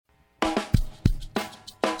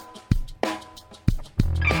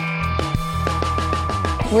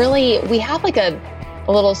Really, we have like a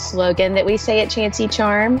little slogan that we say at Chancy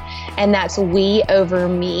Charm, and that's "we over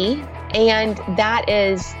me." And that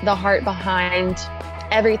is the heart behind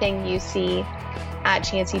everything you see at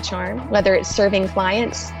Chancy Charm, whether it's serving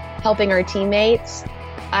clients, helping our teammates.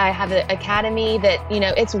 I have an academy that,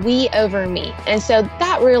 it's we over me. And so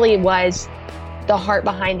that really was the heart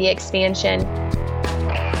behind the expansion.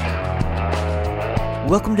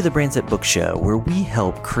 Welcome to the Brands That Book Show, where we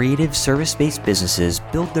help creative service-based businesses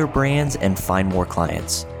build their brands and find more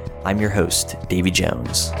clients. I'm your host, Davey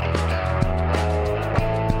Jones.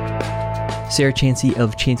 Sarah Chancy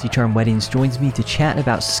of Chancy Charm Weddings joins me to chat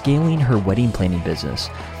about scaling her wedding planning business.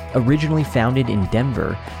 Originally founded in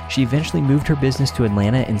Denver, she eventually moved her business to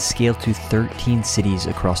Atlanta and scaled to 13 cities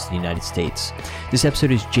across the United States. This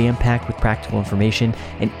episode is jam-packed with practical information,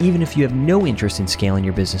 and even if you have no interest in scaling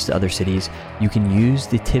your business to other cities, you can use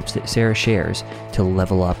the tips that Sarah shares to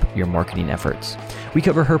level up your marketing efforts. We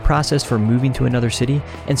cover her process for moving to another city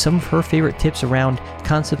and some of her favorite tips around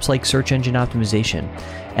concepts like search engine optimization.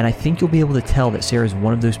 And I think you'll be able to tell that Sarah is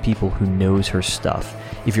one of those people who knows her stuff.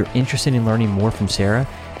 If you're interested in learning more from Sarah,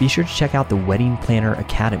 be sure to check out the Wedding Planner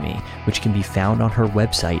Academy, which can be found on her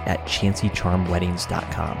website at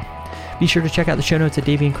chancycharmweddings.com. Be sure to check out the show notes at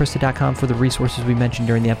daveyandkrista.com for the resources we mentioned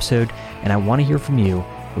during the episode, and I want to hear from you.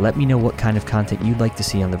 Let me know what kind of content you'd like to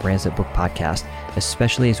see on the Brands That Book podcast,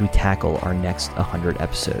 especially as we tackle our next 100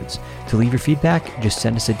 episodes. To leave your feedback, just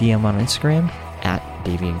send us a DM on Instagram at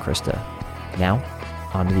daveyandkrista. Now,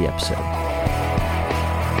 on to the episode.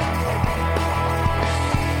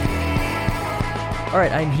 All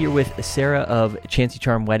right, I'm here with Sarah of Chancy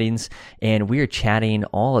Charm Weddings, and we are chatting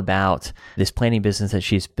all about this planning business that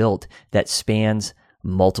she's built that spans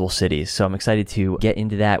multiple cities. So I'm excited to get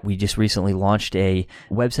into that. We just recently launched a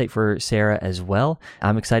website for Sarah as well.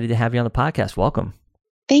 I'm excited to have you on the podcast. Welcome.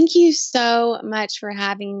 Thank you so much for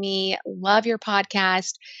having me. Love your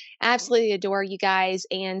podcast. Absolutely adore you guys,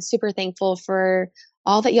 and super thankful for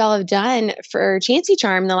all that y'all have done for Chancy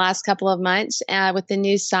Charm in the last couple of months with the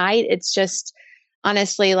new site. It's just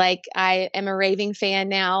honestly, like, I am a raving fan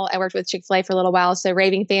now. I worked with Chick-fil-A for a little while, so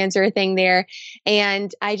raving fans are a thing there.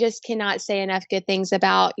 And I just cannot say enough good things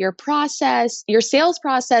about your process, your sales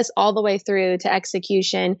process, all the way through to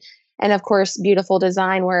execution. And of course, beautiful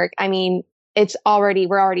design work. I mean, we're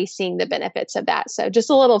already seeing the benefits of that. So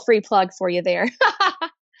just a little free plug for you there.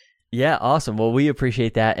 Yeah, awesome. Well, we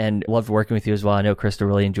appreciate that and loved working with you as well. I know Krista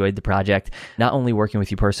really enjoyed the project, not only working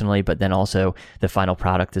with you personally, but then also the final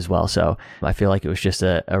product as well. So I feel like it was just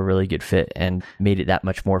a really good fit and made it that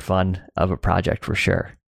much more fun of a project for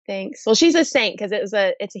sure. Thanks. Well, she's a saint because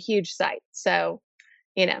it's a huge site. So,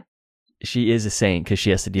 She is a saint because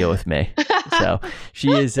she has to deal with me. So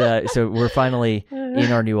she is, so we're finally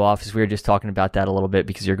in our new office. We were just talking about that a little bit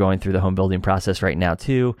because you're going through the home building process right now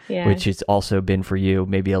too, which has also been for you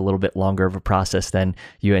maybe a little bit longer of a process than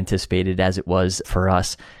you anticipated as it was for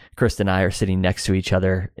us. Krista and I are sitting next to each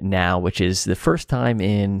other now, which is the first time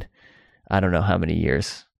in, I don't know how many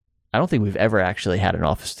years. I don't think we've ever actually had an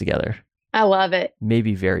office together. I love it.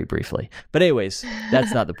 Maybe very briefly. But anyways,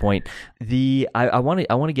 that's not the point. I want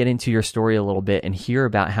to get into your story a little bit and hear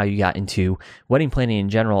about how you got into wedding planning in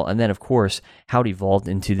general, and then of course how it evolved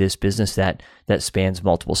into this business that spans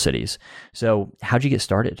multiple cities. So how'd you get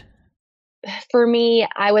started? For me,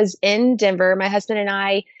 I was in Denver. My husband and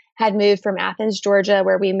I had moved from Athens, Georgia,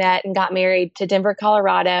 where we met and got married, to Denver,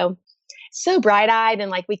 Colorado. So bright-eyed and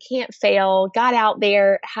like, we can't fail. Got out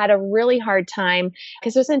there, had a really hard time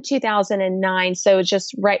because it was in 2009. So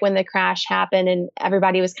just right when the crash happened and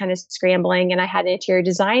everybody was kind of scrambling. And I had an interior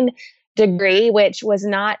design degree, which was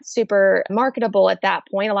not super marketable at that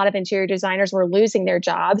point. A lot of interior designers were losing their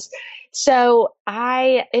jobs. So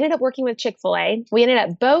I ended up working with Chick-fil-A. We ended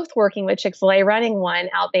up both working with Chick-fil-A, running one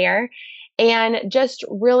out there, and just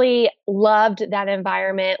really loved that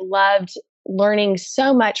environment, loved learning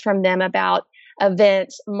so much from them about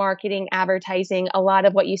events, marketing, advertising. A lot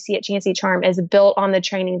of what you see at Chancy Charm is built on the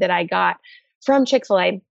training that I got from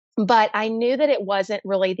Chick-fil-A. But I knew that it wasn't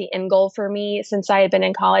really the end goal for me. Since I had been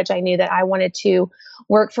in college, I knew that I wanted to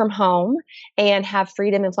work from home and have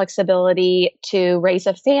freedom and flexibility to raise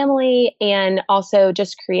a family and also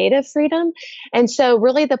just creative freedom. And so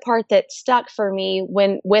really the part that stuck for me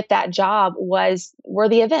with that job were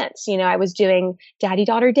the events. I was doing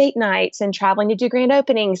daddy-daughter date nights and traveling to do grand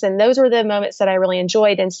openings. And those were the moments that I really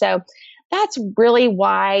enjoyed. And so that's really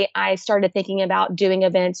why I started thinking about doing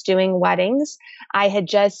events, doing weddings. I had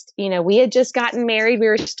just, we had just gotten married. We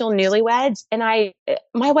were still newlyweds. And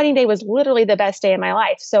my wedding day was literally the best day of my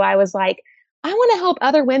life. So I was like, I want to help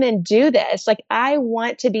other women do this. Like, I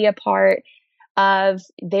want to be a part of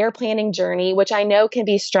their planning journey, which I know can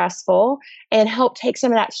be stressful, and help take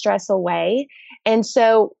some of that stress away. And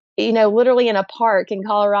so, literally in a park in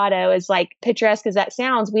Colorado, as like picturesque as that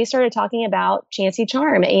sounds, we started talking about Chancy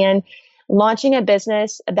Charm and launching a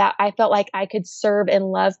business that I felt like I could serve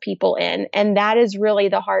and love people in. And that is really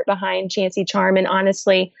the heart behind Chancy Charm. And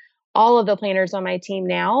honestly, all of the planners on my team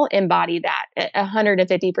now embody that at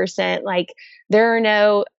 150%. Like, there are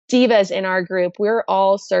no divas in our group. We're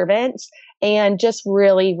all servants and just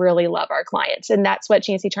really, really love our clients. And that's what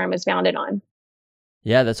Chancy Charm is founded on.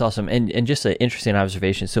 Yeah, that's awesome. And just an interesting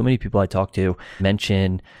observation. So many people I talk to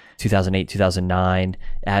mention 2008, 2009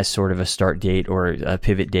 as sort of a start date or a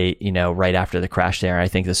pivot date, right after the crash there. And I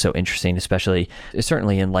think that's so interesting, especially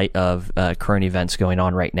certainly in light of current events going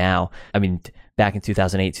on right now. I mean, back in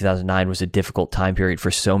 2008, 2009 was a difficult time period for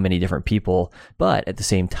so many different people. But at the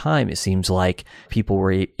same time, it seems like people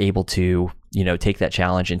were able to take that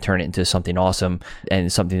challenge and turn it into something awesome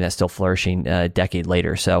and something that's still flourishing a decade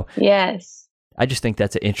later. So yes. I just think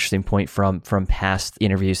that's an interesting point from past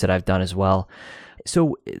interviews that I've done as well.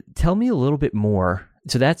 So tell me a little bit more.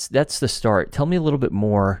 So that's the start. Tell me a little bit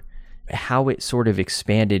more how it sort of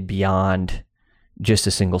expanded beyond just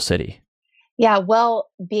a single city. Yeah, well,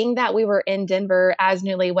 being that we were in Denver as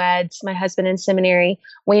newlyweds, my husband in seminary,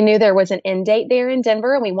 we knew there was an end date there in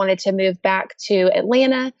Denver, and we wanted to move back to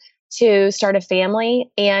Atlanta to start a family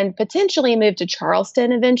and potentially move to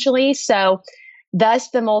Charleston eventually. So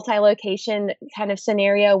thus, the multi-location kind of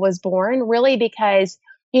scenario was born, really because,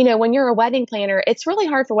 when you're a wedding planner, it's really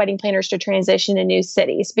hard for wedding planners to transition to new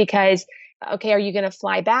cities because, okay, are you going to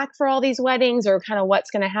fly back for all these weddings or kind of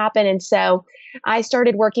what's going to happen? And so I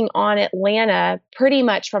started working on Atlanta pretty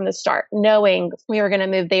much from the start, knowing we were going to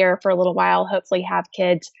move there for a little while, hopefully have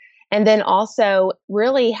kids. And then also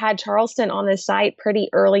really had Charleston on the site pretty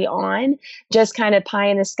early on, just kind of pie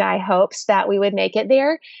in the sky hopes that we would make it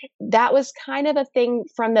there. That was kind of a thing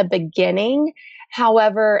from the beginning.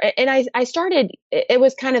 However, and I started, it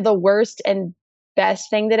was kind of the worst and best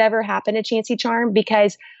thing that ever happened to Chancy Charm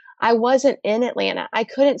because I wasn't in Atlanta. I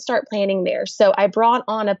couldn't start planning there. So I brought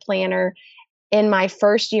on a planner in my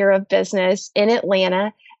first year of business in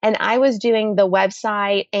Atlanta. And I was doing the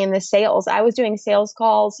website and the sales. I was doing sales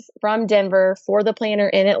calls from Denver for the planner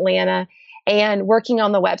in Atlanta and working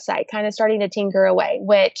on the website, kind of starting to tinker away,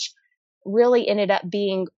 which really ended up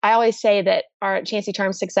being, I always say that our Chancy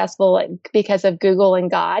Charm's successful because of Google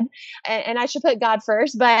and God. And I should put God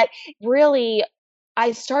first, but really,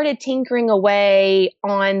 I started tinkering away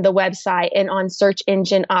on the website and on search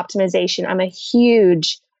engine optimization. I'm a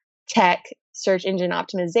huge tech search engine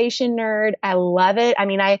optimization nerd. I love it. I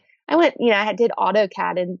mean, I went, I did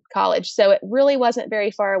AutoCAD in college, so it really wasn't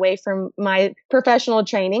very far away from my professional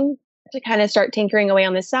training to kind of start tinkering away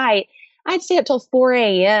on the site. I'd stay up till 4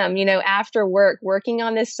 a.m., after work, working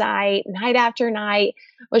on this site night after night,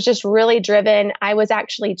 was just really driven. I was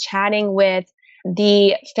actually chatting with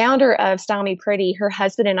the founder of Style Me Pretty. Her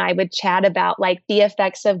husband and I would chat about like the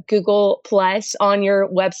effects of Google Plus on your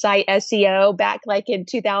website SEO back like in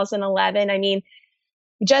 2011. I mean,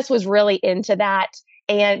 just was really into that.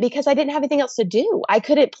 And because I didn't have anything else to do, I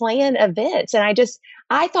couldn't plan events. And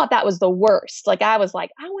I thought that was the worst. Like, I was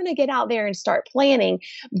like, I want to get out there and start planning.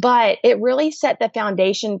 But it really set the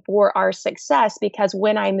foundation for our success because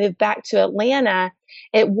when I moved back to Atlanta,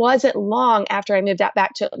 it wasn't long after I moved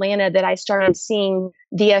back to Atlanta that I started seeing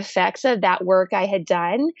the effects of that work I had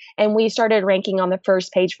done. And we started ranking on the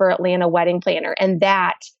first page for Atlanta Wedding Planner. And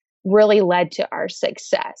that really led to our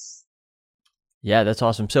success. Yeah, that's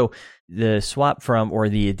awesome. So the swap from or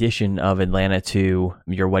the addition of Atlanta to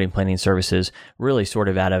your wedding planning services really sort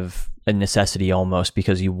of out of a necessity almost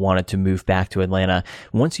because you wanted to move back to Atlanta.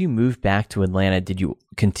 Once you moved back to Atlanta, did you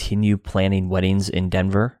continue planning weddings in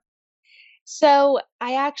Denver? So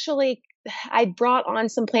I brought on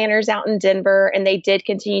some planners out in Denver and they did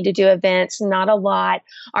continue to do events, not a lot.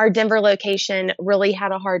 Our Denver location really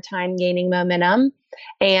had a hard time gaining momentum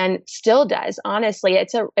and still does. Honestly,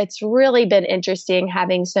 it's really been interesting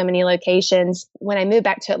having so many locations. When I moved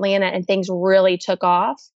back to Atlanta and things really took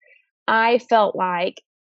off, I felt like,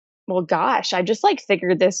 well, gosh, I just like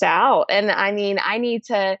figured this out. And I mean, I need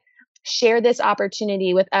to share this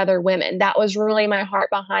opportunity with other women. That was really my heart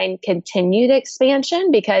behind continued expansion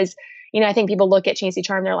because, I think people look at Chancy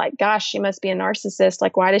Charm, they're like, gosh, she must be a narcissist.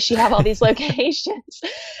 Like, why does she have all these locations?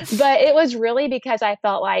 But it was really because I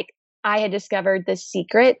felt like I had discovered the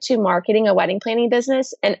secret to marketing a wedding planning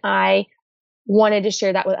business. And I wanted to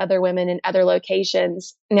share that with other women in other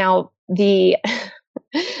locations. Now, the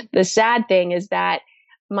sad thing is that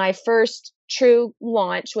my first true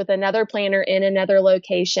launch with another planner in another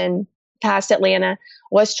location past Atlanta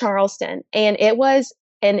was Charleston. And it was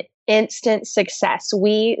an instant success.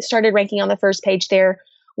 We started ranking on the first page there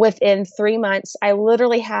within 3 months. I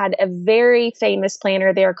literally had a very famous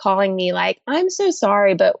planner there calling me like, I'm so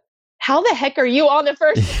sorry, but how the heck are you on the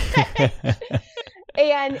first page?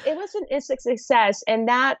 And it was an instant success. And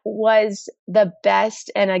that was the best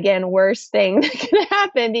and again, worst thing that could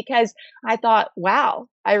happen because I thought, wow,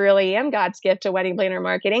 I really am God's gift to wedding planner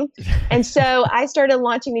marketing. And so I started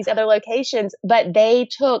launching these other locations, but they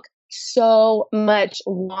took so much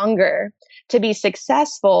longer to be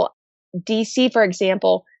successful. DC, for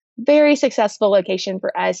example, very successful location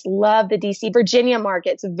for us. Love the DC. Virginia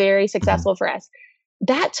market's very successful for us.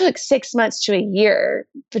 That took 6 months to a year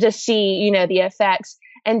to see, the effects.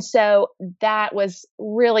 And so that was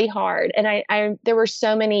really hard. And I there were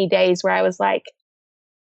so many days where I was like,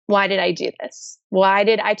 why did I do this?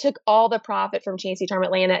 I took all the profit from Chancey Charm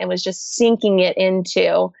Atlanta and was just sinking it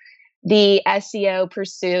into the SEO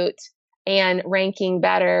pursuit and ranking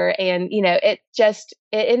better. And, it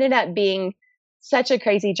ended up being such a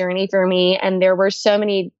crazy journey for me. And there were so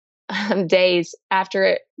many days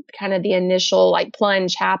after kind of the initial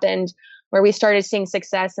plunge happened where we started seeing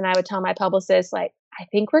success. And I would tell my publicist, I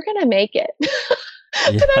think we're going to make it, but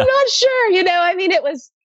I'm not sure,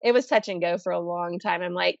 it was touch and go for a long time.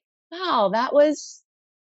 I'm like, wow, that was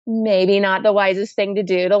maybe not the wisest thing to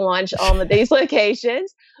do to launch all of these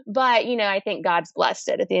locations. But, I think God's blessed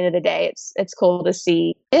it. At the end of the day, it's cool to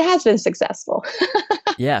see it has been successful.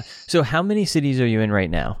 Yeah. So how many cities are you in right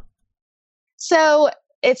now? So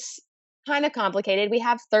it's kind of complicated. We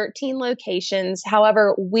have 13 locations.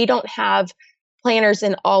 However, we don't have planners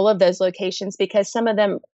in all of those locations because some of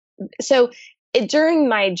them, during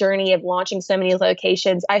my journey of launching so many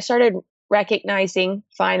locations, I started recognizing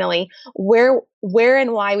finally where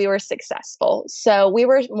and why we were successful. So we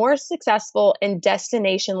were more successful in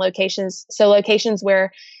destination locations. So locations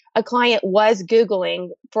where a client was Googling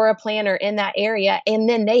for a planner in that area, and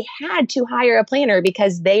then they had to hire a planner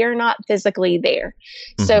because they are not physically there.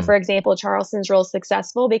 Mm-hmm. So for example, Charleston's real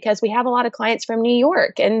successful because we have a lot of clients from New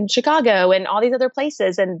York and Chicago and all these other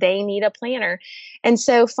places, and they need a planner. And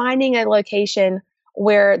so finding a location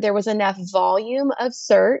where there was enough volume of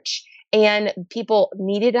search and people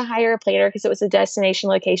needed to hire a planner because it was a destination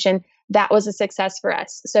location, that was a success for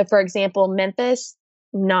us. So for example, Memphis,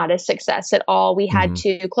 not a success at all. We had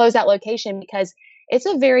to close that location because it's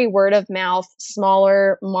a very word of mouth,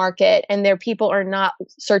 smaller market, and their people are not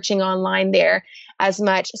searching online there as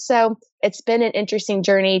much. So it's been an interesting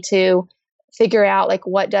journey to figure out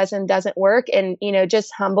what does and doesn't work. And,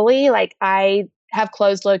 just humbly, I have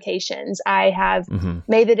closed locations. I have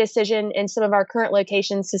made the decision in some of our current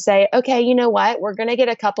locations to say, okay, you know what? We're going to get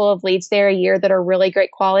a couple of leads there a year that are really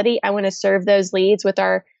great quality. I want to serve those leads with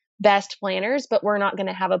our best planners, but we're not going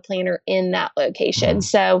to have a planner in that location.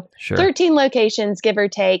 So 13 locations, give or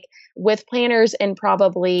take, with planners in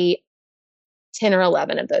probably 10 or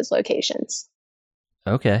 11 of those locations.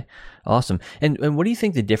 Okay. Awesome. And what do you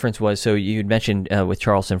think the difference was? So you had mentioned with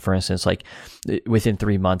Charleston, for instance, within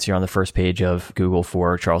 3 months, you're on the first page of Google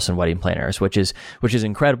for Charleston wedding planners, which is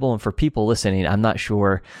incredible. And for people listening, I'm not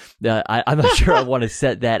sure I'm not sure I want to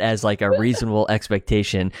set that as a reasonable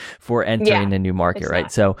expectation for entering a new market, right?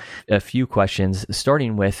 Not. So a few questions,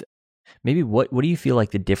 starting with maybe what do you feel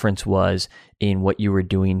like the difference was in what you were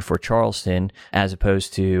doing for Charleston as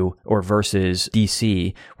opposed to or versus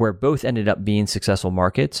DC, where both ended up being successful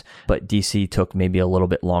markets, but DC took maybe a little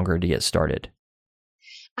bit longer to get started?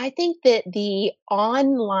 I think that the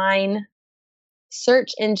online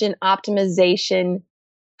search engine optimization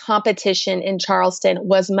competition in Charleston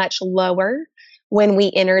was much lower when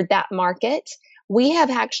we entered that market. We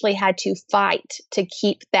have actually had to fight to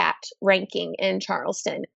keep that ranking in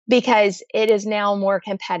Charleston because it is now more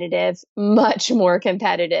competitive, much more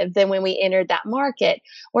competitive than when we entered that market.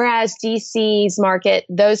 Whereas DC's market,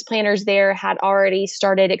 those planners there had already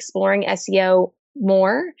started exploring SEO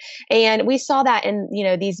more. And we saw that in,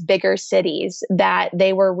 these bigger cities that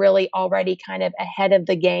they were really already kind of ahead of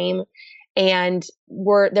the game. And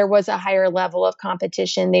there was a higher level of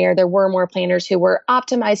competition there. There were more planners who were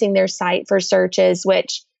optimizing their site for searches,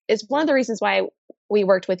 which is one of the reasons why we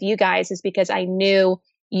worked with you guys, is because I knew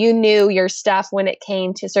you knew your stuff when it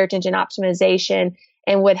came to search engine optimization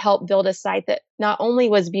and would help build a site that not only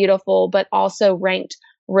was beautiful, but also ranked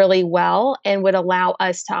really well and would allow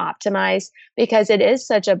us to optimize, because it is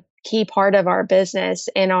such a key part of our business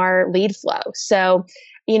and our lead flow. So,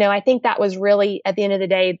 I think that was really, at the end of the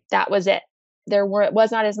day, that was it. There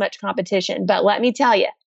was not as much competition, but let me tell you,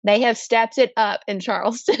 They have stepped it up in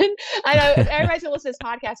Charleston. I know everybody's gonna listen to this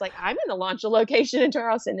podcast like, I'm going to launch a location in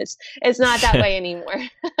Charleston. It's not that way anymore.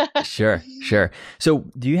 Sure. So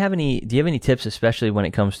do you have any tips, especially when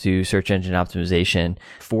it comes to search engine optimization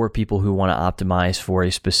for people who want to optimize for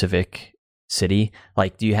a specific city?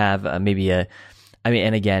 Like, do you have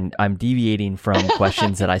and again, I'm deviating from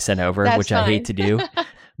questions that I sent over, which fine. I hate to do,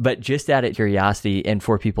 but just out of curiosity and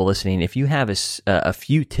for people listening, if you have a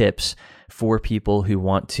few tips for people who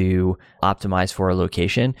want to optimize for a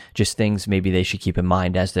location, just things maybe they should keep in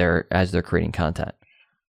mind as they're creating content.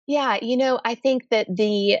 Yeah, I think that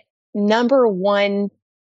the number one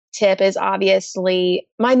tip is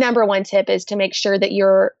my number one tip is to make sure that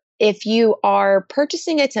if you are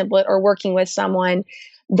purchasing a template or working with someone,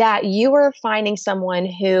 that you are finding someone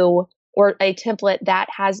or a template that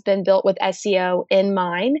has been built with SEO in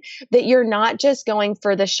mind, that you're not just going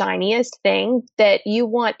for the shiniest thing, that you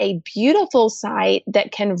want a beautiful site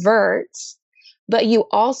that converts, but you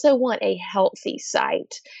also want a healthy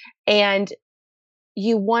site. And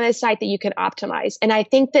you want a site that you can optimize. And I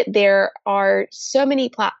think that there are so many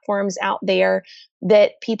platforms out there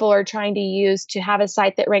that people are trying to use to have a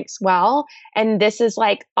site that ranks well. And this is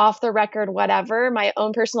like off the record, whatever, my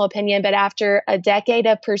own personal opinion. But after a decade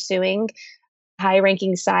of pursuing high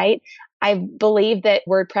ranking site, I believe that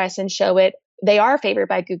WordPress and Showit, they are favored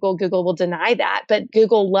by Google. Google will deny that, but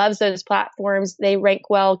Google loves those platforms. They rank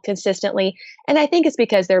well consistently. And I think it's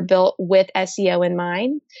because they're built with SEO in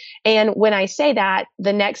mind. And when I say that,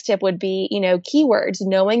 the next tip would be, keywords,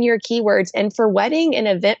 knowing your keywords. And for wedding and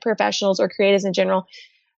event professionals or creatives in general,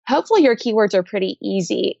 hopefully your keywords are pretty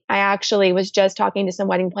easy. I actually was just talking to some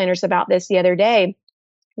wedding planners about this the other day.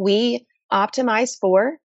 We optimize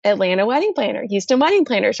for Atlanta wedding planner, Houston wedding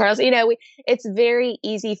planner, Charles. It's very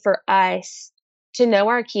easy for us to know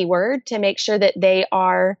our keyword, to make sure that they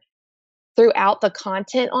are throughout the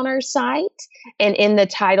content on our site and in the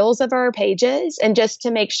titles of our pages. And just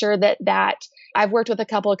to make sure that I've worked with a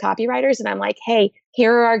couple of copywriters and I'm like, hey,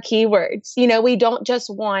 here are our keywords. We don't just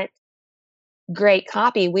want great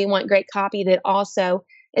copy. We want great copy that also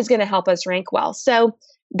is going to help us rank well. So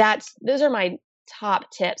those are my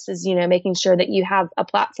top tips is, making sure that you have a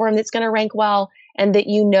platform that's going to rank well and that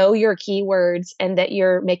your keywords and that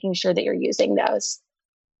you're making sure that you're using those.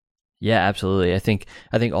 Yeah, absolutely. I think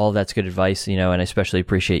all of that's good advice, and I especially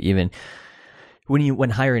appreciate even when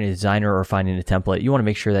hiring a designer or finding a template, you want to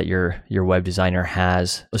make sure that your web designer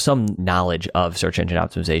has some knowledge of search engine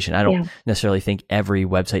optimization. I don't necessarily think every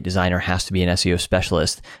website designer has to be an SEO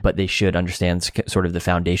specialist, but they should understand sort of the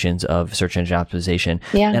foundations of search engine optimization.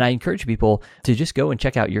 Yeah. And I encourage people to just go and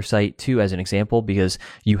check out your site too, as an example, because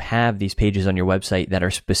you have these pages on your website that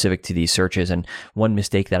are specific to these searches. And one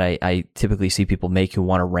mistake that I typically see people make who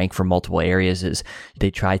want to rank for multiple areas is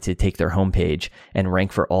they try to take their homepage and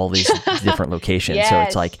rank for all these different locations. Yes. So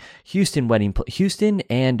it's like Houston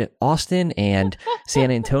and Austin and San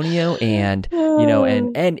Antonio and,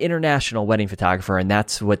 and international wedding photographer. And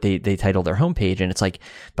that's what they title their homepage. And it's like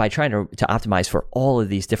by trying to optimize for all of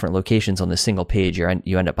these different locations on this single page, you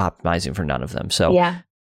end up optimizing for none of them. So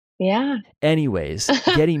yeah. Anyways,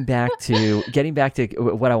 getting back to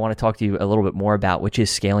what I want to talk to you a little bit more about, which is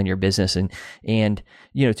scaling your business and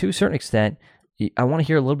to a certain extent, I want to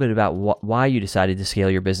hear a little bit about why you decided to scale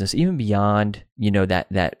your business, even beyond,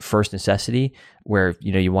 that first necessity where,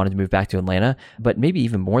 you wanted to move back to Atlanta, but maybe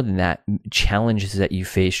even more than that, challenges that you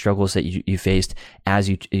faced, struggles that you faced as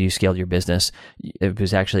you scaled your business. It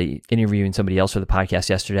was actually interviewing somebody else for the podcast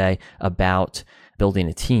yesterday about building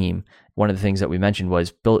a team. One of the things that we mentioned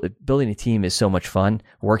was building a team is so much fun.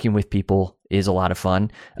 Working with people is a lot of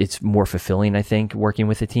fun. It's more fulfilling, I think, working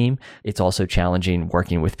with a team. It's also challenging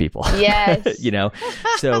working with people. Yes.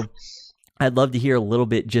 So I'd love to hear a little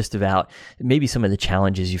bit just about maybe some of the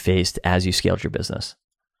challenges you faced as you scaled your business.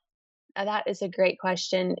 That is a great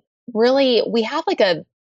question. Really, we have like a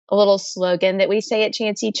little slogan that we say at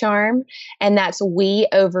Chancy Charm, and that's we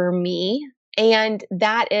over me. And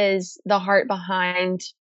that is the heart behind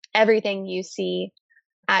everything you see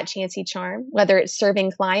at Chancy Charm, whether it's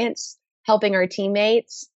serving clients, helping our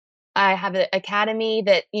teammates. I have an academy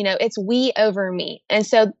that, it's we over me. And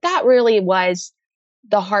so that really was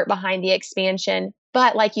the heart behind the expansion.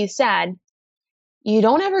 But like you said, you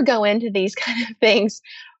don't ever go into these kind of things.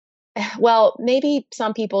 Well, maybe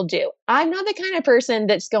some people do. I'm not the kind of person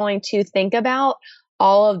that's going to think about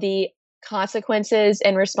all of the consequences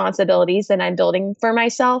and responsibilities that I'm building for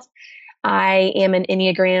myself. I am an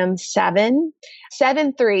Enneagram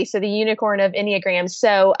 7-3, so the unicorn of Enneagrams.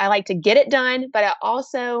 So I like to get it done, but I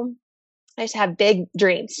also I just have big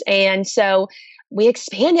dreams. And so we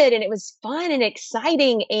expanded and it was fun and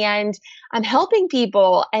exciting and I'm helping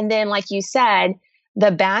people. And then, like you said,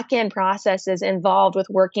 the back end processes involved with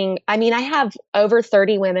working. I mean, I have over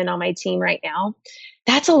 30 women on my team right now.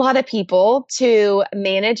 That's a lot of people to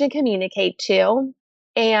manage and communicate to.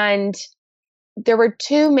 And there were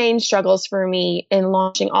two main struggles for me in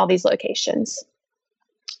launching all these locations.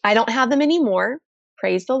 I don't have them anymore,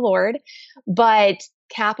 praise the Lord, but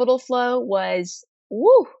capital flow was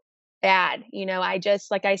bad. I just,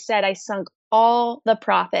 like I said, I sunk all the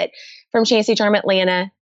profit from Chancy Charm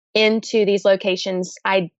Atlanta into these locations.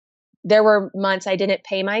 There were months I didn't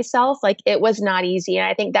pay myself. Like, it was not easy. And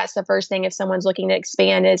I think that's the first thing if someone's looking to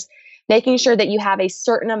expand is making sure that you have a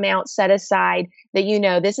certain amount set aside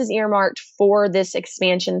that this is earmarked for this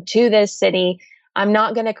expansion to this city. I'm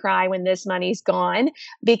not going to cry when this money's gone,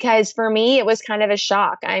 because for me, it was kind of a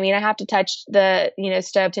shock. I mean, I have to touch the,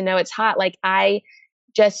 stove to know it's hot. Like, I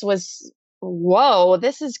just was, whoa,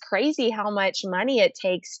 this is crazy how much money it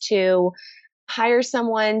takes to hire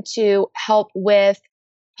someone to help with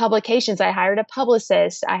publications. I hired a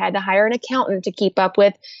publicist. I had to hire an accountant to keep up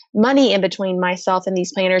with money in between myself and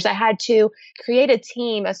these planners. I had to create a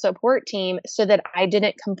team, a support team, so that I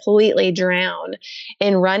didn't completely drown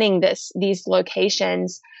in running these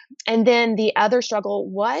locations. And then the other struggle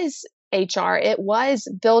was HR. It was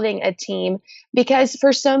building a team, because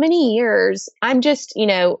for so many years, I'm just,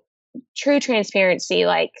 true transparency,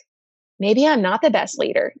 like, maybe I'm not the best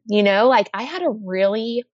leader, like, I had a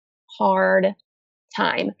really hard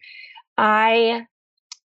time. I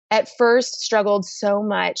at first struggled so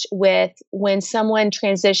much with when someone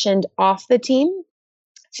transitioned off the team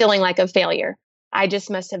feeling like a failure. I just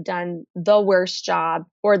must have done the worst job,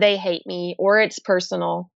 or they hate me, or it's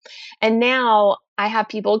personal. And now I have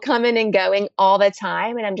people coming and going all the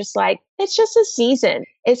time. And I'm just like, it's just a season.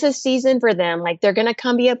 It's a season for them. Like, they're going to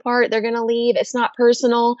come be a part. They're going to leave. It's not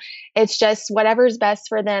personal. It's just whatever's best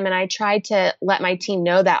for them. And I try to let my team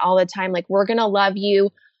know that all the time. Like, we're going to love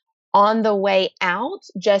you on the way out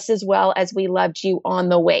just as well as we loved you on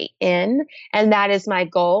the way in. And that is my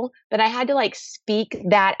goal. But I had to speak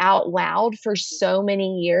that out loud for so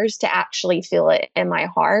many years to actually feel it in my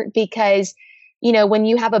heart, because, when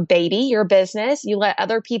you have a baby, your business, you let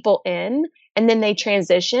other people in and then they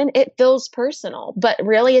transition, it feels personal. But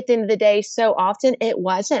really, at the end of the day, so often it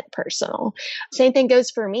wasn't personal. Same thing goes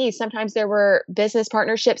for me. Sometimes there were business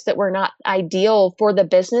partnerships that were not ideal for the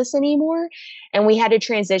business anymore, and we had to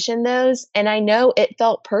transition those. And I know it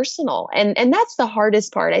felt personal. And that's the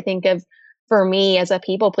hardest part, I think, for me as a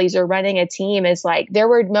people pleaser running a team, is there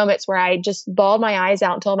were moments where I just bawled my eyes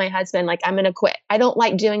out and told my husband, I'm going to quit. I don't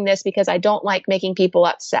like doing this because I don't like making people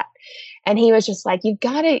upset. And he was just like, you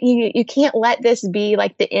can't let this be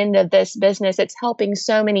the end of this business. It's helping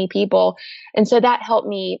so many people. And so that helped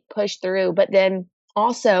me push through. But then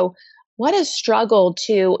also, what a struggle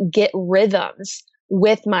to get rhythms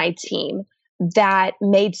with my team that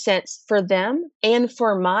made sense for them and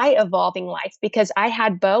for my evolving life, because I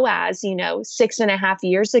had Boaz, 6.5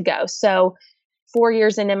 years ago. So 4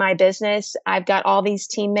 years into my business, I've got all these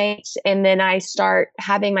teammates, and then I start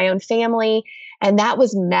having my own family, and that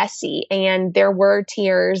was messy, and there were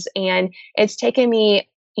tears, and it's taken me,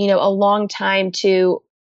 a long time to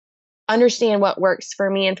understand what works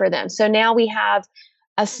for me and for them. So now we have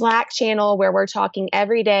a Slack channel where we're talking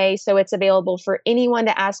every day. So it's available for anyone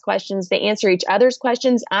to ask questions. They answer each other's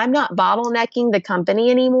questions. I'm not bottlenecking the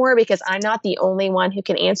company anymore, because I'm not the only one who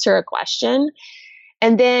can answer a question.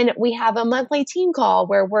 And then we have a monthly team call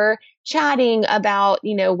where we're chatting about,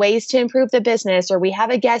 ways to improve the business, or we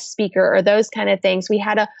have a guest speaker, or those kind of things. We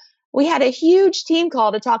had a huge team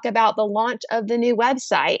call to talk about the launch of the new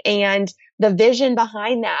website and the vision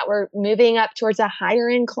behind that. We're moving up towards a higher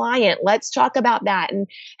end client. Let's talk about that and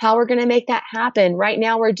how we're going to make that happen. Right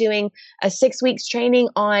now, we're doing a 6 weeks training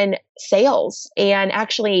on sales. And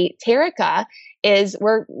actually, Terica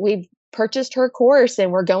we've purchased her course,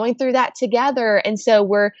 and we're going through that together. And so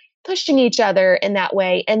we're pushing each other in that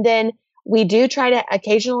way. And then we do try to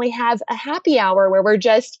occasionally have a happy hour where we're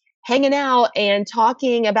just hanging out and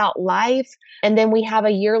talking about life. And then we have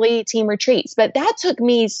a yearly team retreats. But that took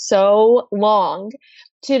me so long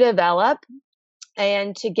to develop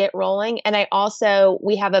and to get rolling. And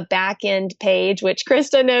we have a back end page, which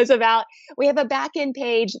Krista knows about. We have a back end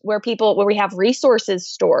page where we have resources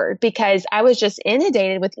stored, because I was just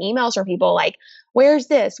inundated with emails from people like, where's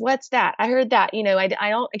this? What's that? I heard that,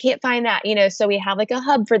 I can't find that, so we have a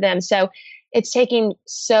hub for them. So it's taking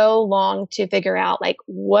so long to figure out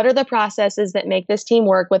what are the processes that make this team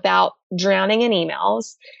work without drowning in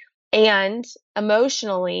emails, and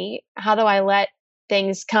emotionally, how do I let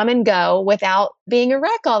things come and go without being a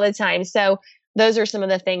wreck all the time. So those are some of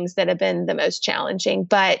the things that have been the most challenging,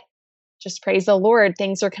 but just praise the Lord.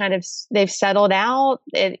 Things are they've settled out.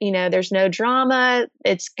 There's no drama.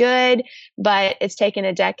 It's good, but it's taken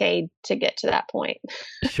a decade to get to that point.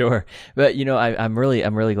 Sure. But, I'm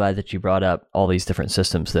really glad that you brought up all these different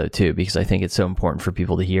systems though, too, because I think it's so important for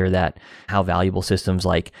people to hear that how valuable systems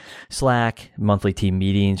like Slack, monthly team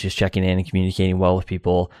meetings, just checking in and communicating well with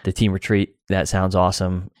people, the team retreat, that sounds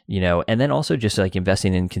awesome, and then also just like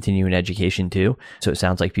investing in continuing education too. So it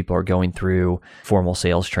sounds like people are going through formal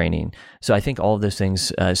sales training. So I think all of those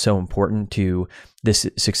things are so important to this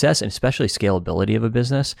success and especially scalability of a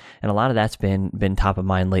business. And a lot of that's been top of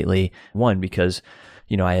mind lately. One, because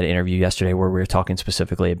I had an interview yesterday where we were talking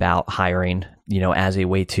specifically about hiring, as a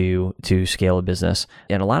way to scale a business.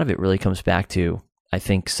 And a lot of it really comes back to, I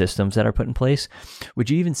think, systems that are put in place. Would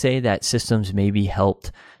you even say that systems maybe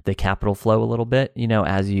helped the capital flow a little bit,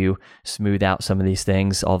 as you smooth out some of these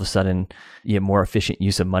things, all of a sudden you have more efficient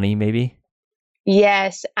use of money maybe?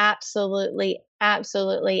 Yes, absolutely.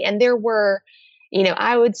 Absolutely. And there were,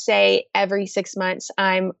 I would say every 6 months,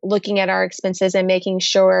 I'm looking at our expenses and making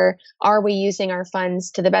sure, are we using our funds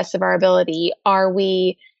to the best of our ability? Are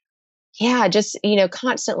we, just,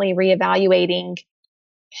 constantly reevaluating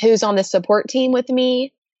who's on the support team with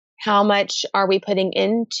me? How much are we putting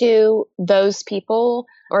into those people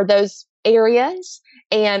or those areas?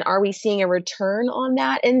 And are we seeing a return on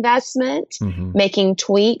that investment? Mm-hmm. Making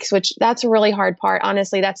tweaks, which that's a really hard part.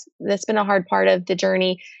 Honestly, that's been a hard part of the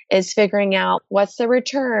journey, is figuring out what's the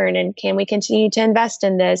return and can we continue to invest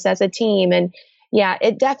in this as a team? And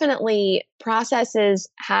processes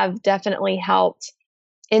have definitely helped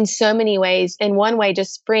in so many ways. In one way,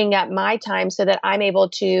 just freeing up my time so that I'm able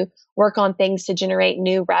to work on things to generate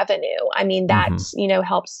new revenue. I mean, that,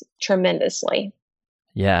 helps tremendously.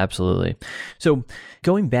 Yeah, absolutely. So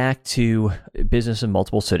going back to business in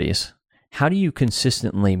multiple cities, how do you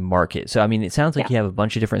consistently market? So, I mean, it sounds like you have a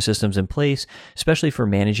bunch of different systems in place, especially for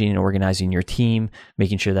managing and organizing your team,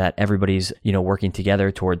 making sure that everybody's, working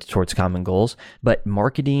together towards common goals. But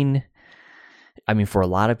marketing, I mean, for a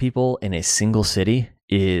lot of people in a single city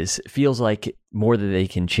feels like more than they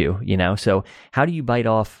can chew, So how do you bite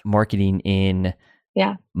off marketing in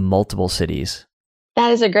multiple cities?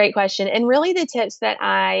 That is a great question. And really the tips that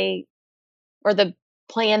the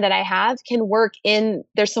plan that I have can work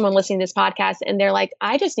there's someone listening to this podcast and they're like,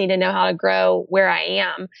 I just need to know how to grow where I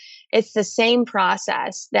am. It's the same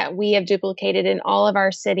process that we have duplicated in all of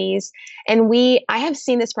our cities. And I have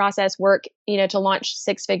seen this process work, to launch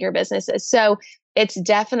 6-figure businesses. So it's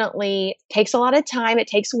definitely takes a lot of time. It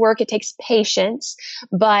takes work. It takes patience,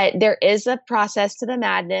 but there is a process to the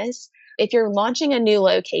madness. If you're launching a new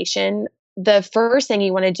location, the first thing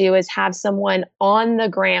you want to do is have someone on the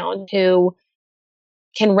ground who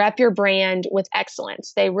can rep your brand with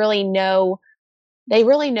excellence. They really know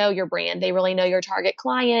your brand. They really know your target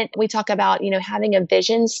client. We talk about, having a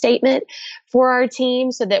vision statement for our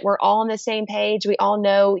team so that we're all on the same page. We all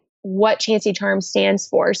know what Chancey Charms stands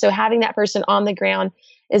for. So having that person on the ground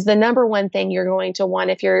is the number one thing you're going to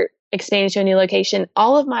want if you're expanding to a new location.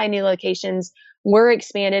 All of my new locations were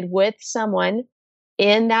expanded with someone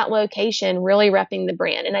in that location really repping the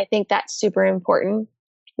brand. And I think that's super important.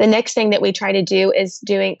 The next thing that we try to do is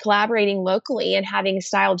collaborating locally and having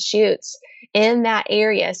styled shoots in that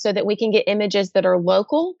area so that we can get images that are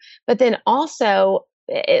local, but then also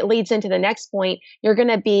it leads into the next point. You're going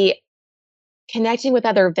to be connecting with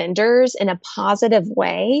other vendors in a positive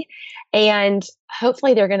way. And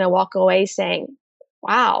hopefully they're going to walk away saying,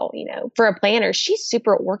 wow, for a planner, she's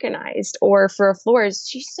super organized, or for a florist,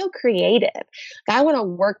 she's so creative. I want to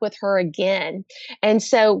work with her again. And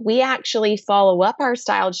so we actually follow up our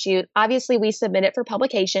styled shoot. Obviously, we submit it for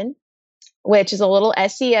publication, which is a little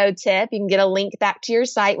SEO tip. You can get a link back to your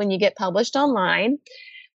site when you get published online.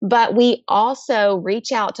 But we also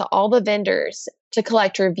reach out to all the vendors to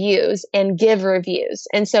collect reviews and give reviews.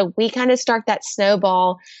 And so we kind of start that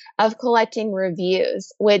snowball of collecting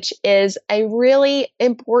reviews, which is a really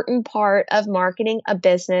important part of marketing a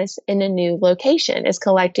business in a new location, is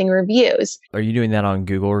collecting reviews. Are you doing that on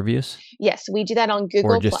Google reviews? Yes, we do that on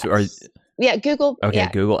Google. Google. Okay,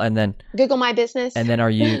 yeah. Google, and then Google My Business. And then are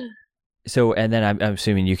you... So, and then I'm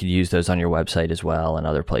assuming you could use those on your website as well and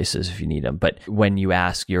other places if you need them. But when you're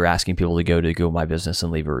asking people to go to Google My Business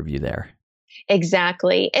and leave a review there.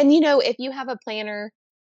 Exactly. And, if you have a planner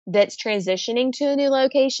that's transitioning to a new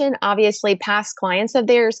location, obviously past clients of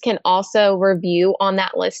theirs can also review on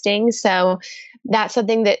that listing. So that's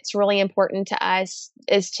something that's really important to us,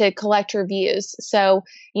 is to collect reviews. So,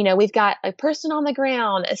 we've got a person on the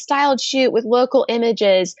ground, a styled shoot with local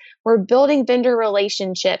images. We're building vendor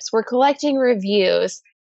relationships. We're collecting reviews.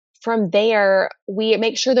 From there, we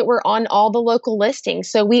make sure that we're on all the local listings.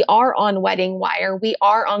 So we are on Wedding Wire. We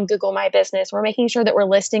are on Google My Business. We're making sure that we're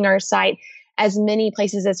listing our site as many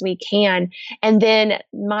places as we can. And then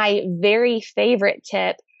my very favorite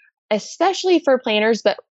tip, especially for planners,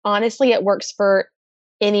 but honestly, it works for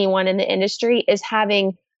anyone in the industry, is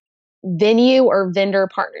having venue or vendor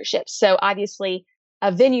partnerships. So obviously,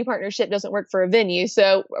 a venue partnership doesn't work for a venue.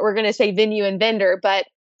 So we're going to say venue and vendor, but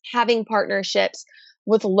having partnerships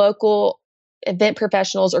with local event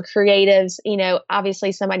professionals or creatives,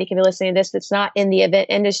 obviously somebody can be listening to this that's not in the event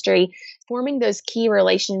industry, forming those key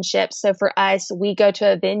relationships. So for us, we go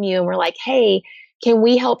to a venue and we're like, hey, can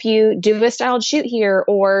we help you do a styled shoot here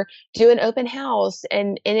or do an open house?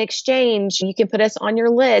 And in exchange, you can put us on your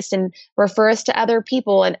list and refer us to other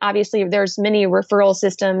people. And obviously there's many referral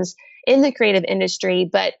systems in the creative industry,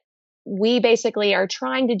 but we basically are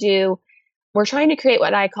we're trying to create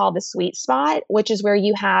what I call the sweet spot, which is where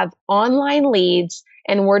you have online leads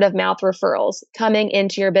and word of mouth referrals coming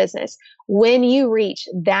into your business. When you reach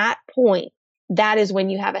that point, that is when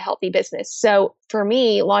you have a healthy business. So for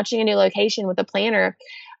me, launching a new location with a planner,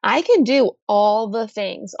 I can do all the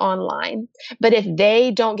things online, but if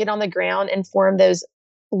they don't get on the ground and form those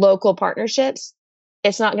local partnerships,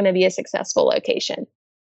 it's not going to be a successful location.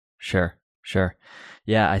 Sure.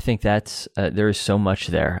 Yeah, I think that's there is so much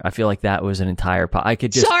there. I feel like that was an entire I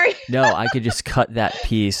could just I could just cut that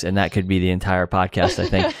piece and that could be the entire podcast, I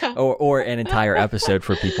think, or an entire episode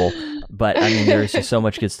for people. But I mean, there's just so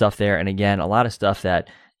much good stuff there, and again, a lot of stuff that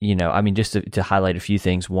just to highlight a few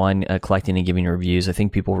things. One, collecting and giving reviews. I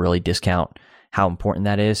think people really discount how important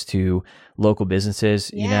that is to local businesses.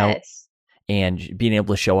 Yes. And being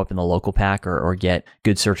able to show up in the local pack or get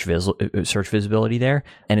good search visibility there.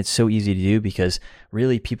 And it's so easy to do because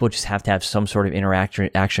really people just have to have some sort of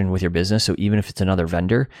interaction with your business. So even if it's another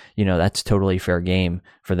vendor, that's totally fair game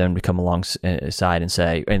for them to come alongside and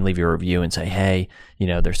say, and leave you a review and say, hey,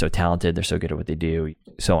 they're so talented, they're so good at what they do,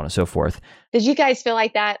 so on and so forth. Did you guys feel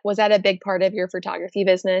like that? Was that a big part of your photography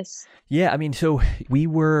business? Yeah, I mean, so we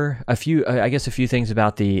were a few things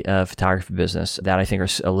about the photography business that I think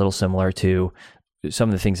are a little similar to some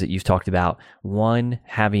of the things that you've talked about. One,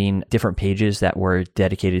 having different pages that were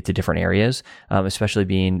dedicated to different areas, especially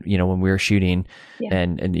being, when we were shooting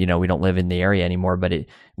and we don't live in the area anymore, but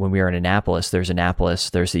when we were in Annapolis, there's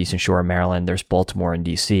the Eastern Shore of Maryland, there's Baltimore and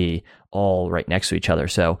DC, all right next to each other.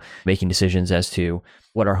 So making decisions as to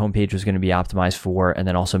what our homepage was going to be optimized for, and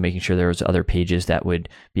then also making sure there was other pages that would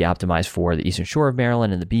be optimized for the Eastern Shore of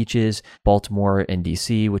Maryland and the beaches, Baltimore and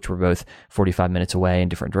DC, which were both 45 minutes away in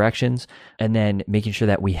different directions. And then making sure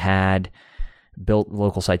that we had built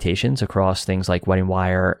local citations across things like Wedding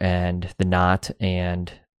Wire and The Knot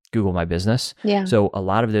and Google My Business. Yeah. So a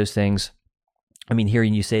lot of those things, I mean,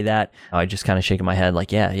 hearing you say that, I just kind of shaking my head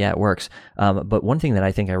like, yeah, it works. But one thing that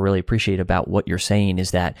I think I really appreciate about what you're saying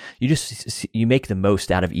is that you make the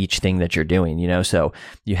most out of each thing that you're doing, so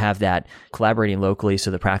you have that collaborating locally.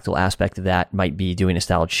 So the practical aspect of that might be doing a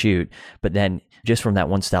styled shoot, but then just from that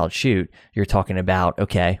one styled shoot, you're talking about,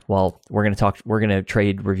 okay, well, we're going to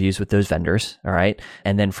trade reviews with those vendors. All right.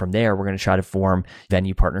 And then from there, we're going to try to form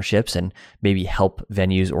venue partnerships and maybe help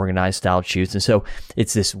venues organize styled shoots. And so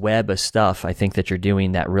it's this web of stuff, I think, that you're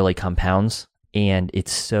doing that really compounds. And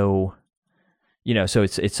it's so, so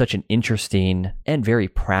it's such an interesting and very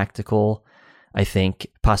practical, I think,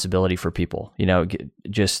 possibility for people,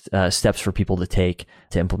 just steps for people to take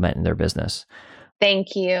to implement in their business.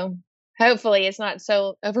 Thank you. Hopefully it's not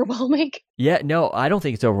so overwhelming. Yeah, no, I don't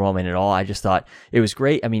think it's overwhelming at all. I just thought it was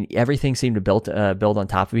great. I mean, everything seemed to build on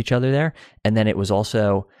top of each other there. And then it was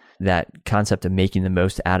also that concept of making the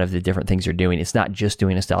most out of the different things you're doing. It's not just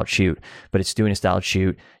doing a styled shoot, but it's doing a styled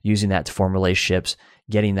shoot, using that to form relationships,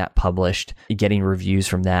 getting that published, getting reviews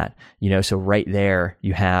from that. So right there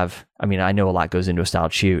you have, I mean, I know a lot goes into a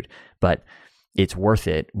styled shoot, but it's worth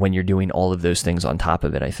it when you're doing all of those things on top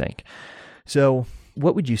of it, I think. So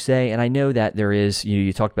what would you say? And I know that there is,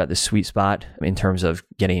 you talked about the sweet spot in terms of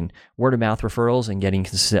getting word of mouth referrals and getting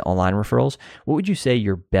consistent online referrals. What would you say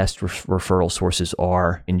your best referral sources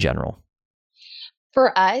are in general?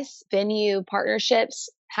 For us, venue partnerships,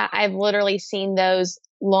 I've literally seen those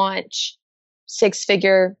launch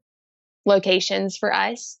 6-figure locations for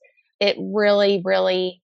us. It really,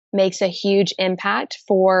 really makes a huge impact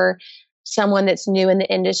for someone that's new in the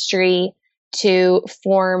industry. to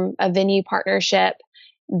form a venue partnership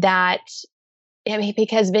that, I mean,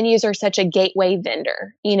 because venues are such a gateway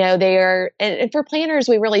vendor, and for planners,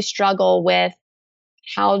 we really struggle with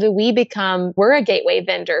how do we we're a gateway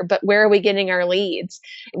vendor, but where are we getting our leads?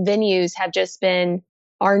 Venues have just been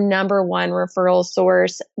our number one referral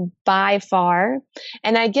source by far.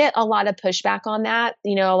 And I get a lot of pushback on that.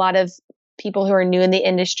 A lot of people who are new in the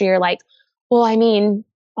industry are like, well, I mean,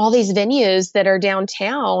 all these venues that are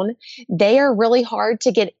downtown, they are really hard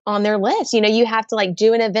to get on their list. You have to like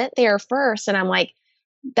do an event there first. And I'm like,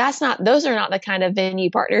 those are not the kind of venue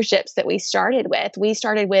partnerships that we started with. We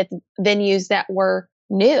started with venues that were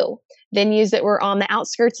new, venues that were on the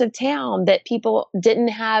outskirts of town that people didn't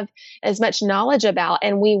have as much knowledge about.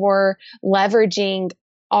 And we were leveraging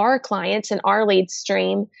our clients and our lead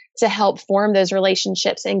stream to help form those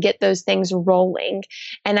relationships and get those things rolling.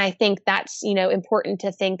 And I think that's, important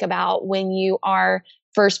to think about when you are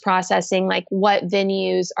first processing, like what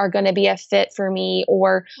venues are going to be a fit for me,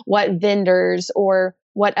 or what vendors or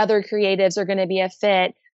what other creatives are going to be a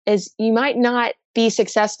fit. Is you might not be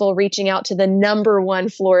successful reaching out to the number one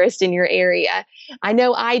florist in your area. I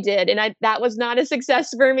know I did, and that was not a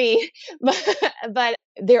success for me, but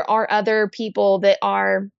there are other people that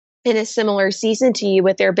are in a similar season to you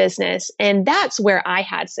with their business. And that's where I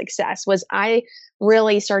had success. Was I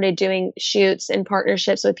really started doing shoots and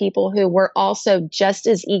partnerships with people who were also just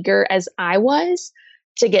as eager as I was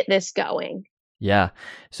to get this going. Yeah.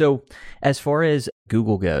 So as far as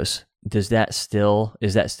Google goes, is that still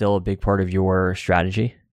a big part of your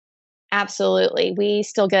strategy? Absolutely. We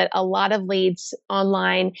still get a lot of leads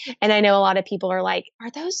online. And I know a lot of people are like,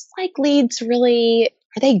 are those like leads really,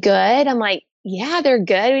 are they good? I'm like, yeah, they're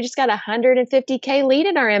good. We just got 150K lead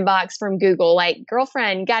in our inbox from Google. Like,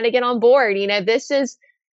 girlfriend, got to get on board. This is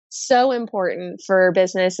so important for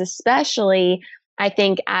business, especially I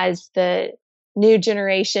think as the new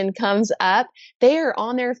generation comes up, they are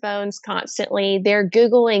on their phones constantly. They're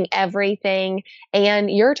Googling everything.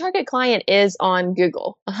 And your target client is on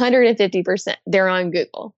Google. 150%. They're on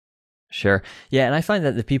Google. Sure. Yeah. And I find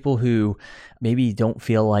that the people who maybe don't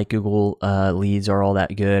feel like Google leads are all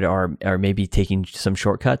that good are maybe taking some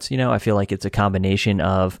shortcuts. I feel like it's a combination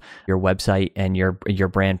of your website and your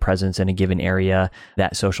brand presence in a given area,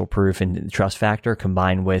 that social proof and trust factor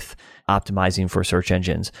combined with optimizing for search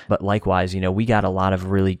engines. But likewise, we got a lot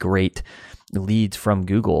of really great leads from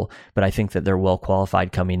Google, but I think that they're well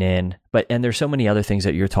qualified coming in. And there's so many other things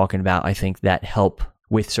that you're talking about, I think, that help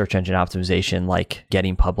with search engine optimization, like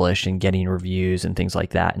getting published and getting reviews and things like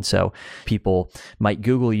that. And so people might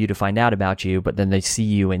Google you to find out about you, but then they see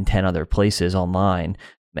you in 10 other places online,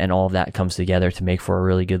 and all of that comes together to make for a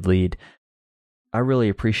really good lead. I really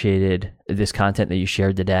appreciated this content that you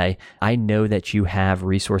shared today. I know that you have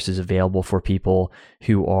resources available for people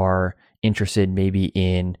who are interested maybe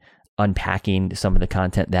in unpacking some of the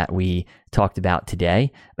content that we talked about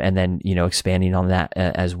today, and then, expanding on that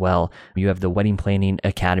as well. You have the Wedding Planning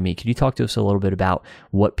Academy. Could you talk to us a little bit about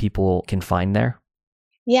what people can find there?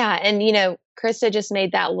 Yeah. And, Krista just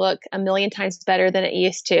made that look a million times better than it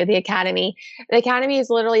used to, the Academy. The Academy is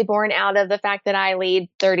literally born out of the fact that I lead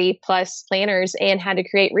 30 plus planners and had to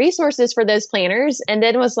create resources for those planners, and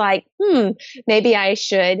then was like, maybe I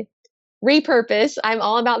should repurpose. I'm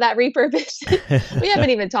all about that repurpose. We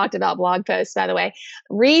haven't even talked about blog posts, by the way.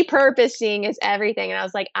 Repurposing is everything. And I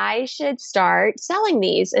was like, I should start selling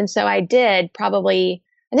these. And so I did probably,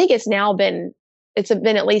 I think it's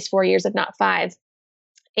been at least 4 years, if not 5,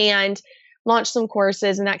 and launched some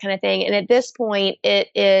courses and that kind of thing. And at this point, it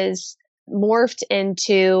is morphed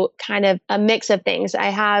into kind of a mix of things.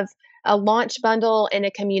 I have a launch bundle and a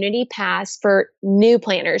community pass for new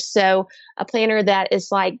planners. So a planner that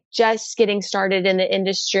is like just getting started in the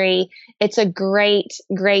industry, it's a great,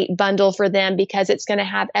 great bundle for them because it's going to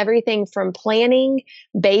have everything from planning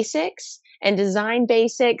basics and design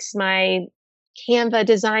basics, my Canva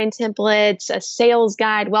design templates, a sales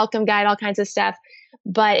guide, welcome guide, all kinds of stuff.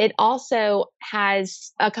 But it also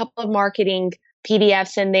has a couple of marketing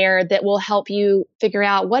PDFs in there that will help you figure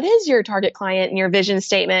out what is your target client and your vision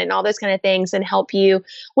statement and all those kind of things, and help you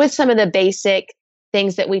with some of the basic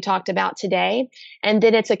things that we talked about today. And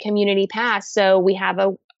then it's a community pass. So we have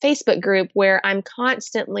a Facebook group where I'm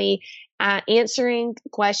constantly answering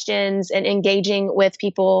questions and engaging with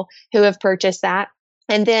people who have purchased that.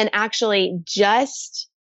 And then actually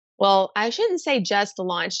I shouldn't say just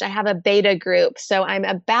launched. I have a beta group. So I'm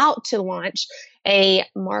about to launch a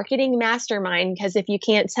marketing mastermind, because if you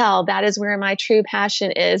can't tell, that is where my true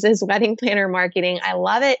passion is wedding planner marketing. I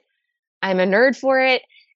love it. I'm a nerd for it.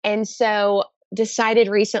 And so decided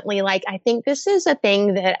recently, I think this is a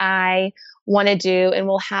thing that I want to do and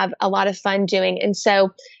we'll have a lot of fun doing. And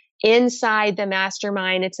so inside the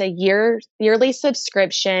mastermind, it's a yearly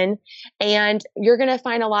subscription, and you're going to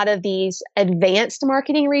find a lot of these advanced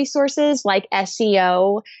marketing resources like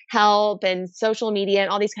SEO help and social media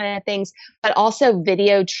and all these kind of things, but also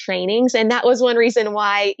video trainings. And that was one reason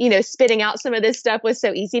why, spitting out some of this stuff was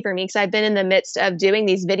so easy for me, because I've been in the midst of doing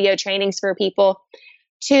these video trainings for people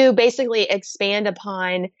to basically expand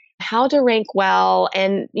upon how to rank well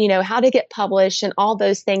and, how to get published and all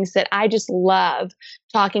those things that I just love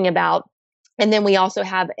talking about. And then we also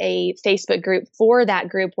have a Facebook group for that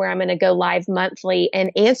group where I'm going to go live monthly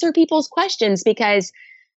and answer people's questions, because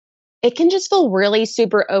it can just feel really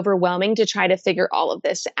super overwhelming to try to figure all of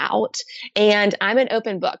this out. And I'm an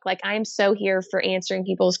open book. Like, I'm so here for answering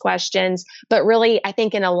people's questions, but really I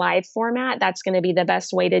think in a live format, that's going to be the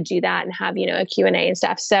best way to do that and have, a Q&A and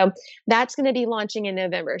stuff. So that's going to be launching in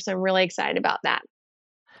November. So I'm really excited about that.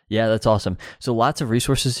 Yeah, that's awesome. So lots of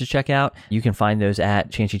resources to check out. You can find those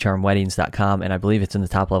at chancycharmweddings.com. And I believe it's in the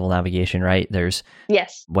top level navigation, right? There's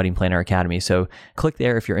Yes. Wedding Planner Academy. So click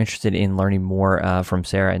there if you're interested in learning more from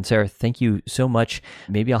Sarah. And Sarah, thank you so much.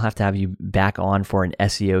 Maybe I'll have to have you back on for an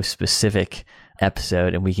SEO specific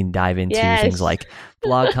episode, and we can dive into things like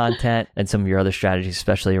blog content and some of your other strategies,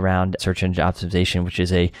 especially around search engine optimization, which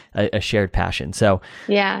is a shared passion. So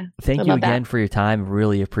thank you again for your time.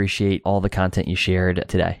 Really appreciate all the content you shared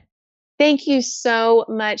today. Thank you so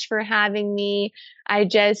much for having me. I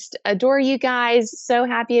just adore you guys. So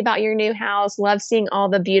happy about your new house. Love seeing all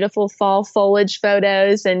the beautiful fall foliage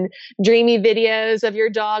photos and dreamy videos of your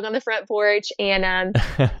dog on the front porch. And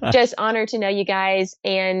just honored to know you guys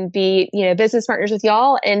and be, business partners with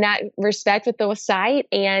y'all in that respect with the site.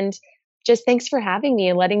 And just thanks for having me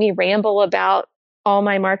and letting me ramble about all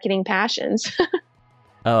my marketing passions.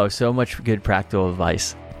 Oh, so much good practical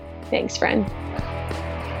advice. Thanks, friend.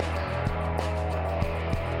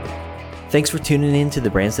 Thanks for tuning in to the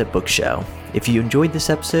Brands That Book Show. If you enjoyed this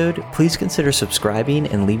episode, please consider subscribing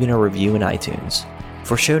and leaving a review in iTunes.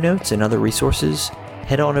 For show notes and other resources,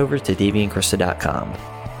 head on over to daveyandkrista.com.